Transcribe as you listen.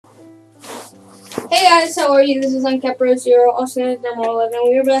Hey guys, how are you? This is UnkeptRose0, also known as number 11.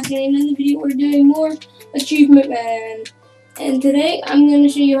 We are back in another video. We're doing more Achievement Man. And today I'm going to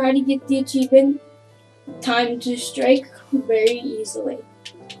show you how to get the achievement Time to Strike very easily.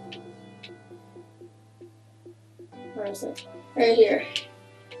 Where is it? Right here.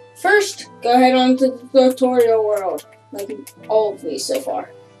 First, go ahead on to the tutorial world, like all of these so far.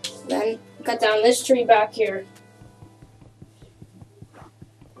 Then cut down this tree back here.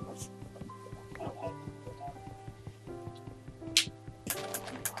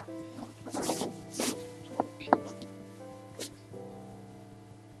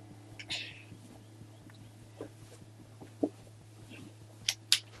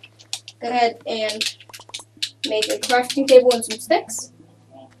 Go ahead and make a crafting table and some sticks.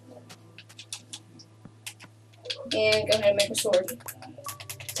 And go ahead and make a sword.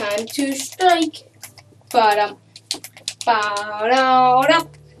 Time to strike. Ba-dum. Ba-da-da.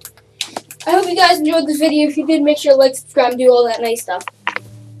 I hope you guys enjoyed this video. If you did, make sure to like, subscribe, and do all that nice stuff.